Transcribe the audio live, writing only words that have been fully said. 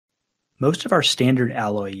Most of our standard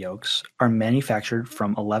alloy yolks are manufactured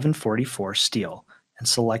from 1144 steel and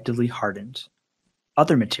selectively hardened.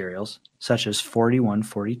 Other materials, such as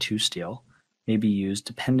 4142 steel, may be used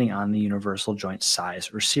depending on the universal joint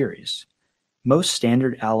size or series. Most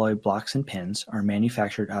standard alloy blocks and pins are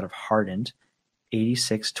manufactured out of hardened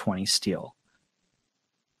 8620 steel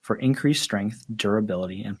for increased strength,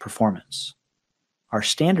 durability, and performance. Our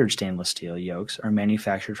standard stainless steel yolks are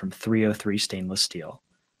manufactured from 303 stainless steel.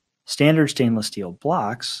 Standard stainless steel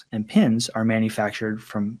blocks and pins are manufactured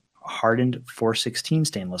from hardened 416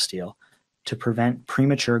 stainless steel to prevent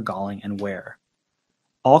premature galling and wear.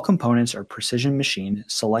 All components are precision machined,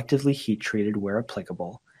 selectively heat treated where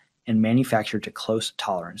applicable, and manufactured to close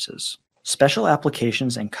tolerances. Special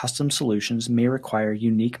applications and custom solutions may require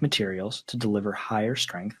unique materials to deliver higher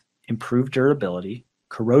strength, improved durability,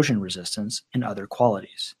 corrosion resistance, and other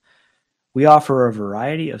qualities. We offer a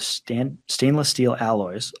variety of stainless steel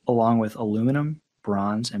alloys along with aluminum,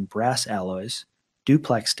 bronze, and brass alloys,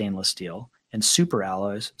 duplex stainless steel, and super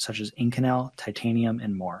alloys such as Inconel, titanium,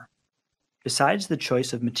 and more. Besides the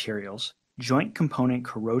choice of materials, joint component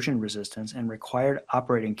corrosion resistance and required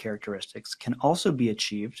operating characteristics can also be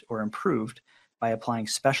achieved or improved by applying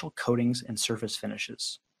special coatings and surface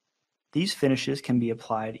finishes. These finishes can be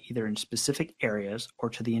applied either in specific areas or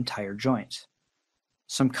to the entire joint.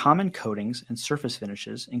 Some common coatings and surface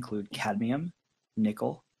finishes include cadmium,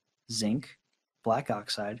 nickel, zinc, black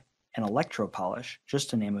oxide, and electropolish, just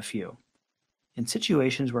to name a few. In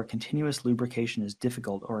situations where continuous lubrication is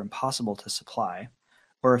difficult or impossible to supply,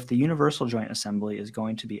 or if the universal joint assembly is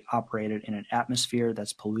going to be operated in an atmosphere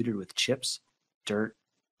that's polluted with chips, dirt,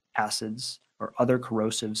 acids, or other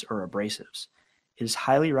corrosives or abrasives, it is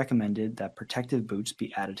highly recommended that protective boots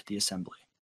be added to the assembly.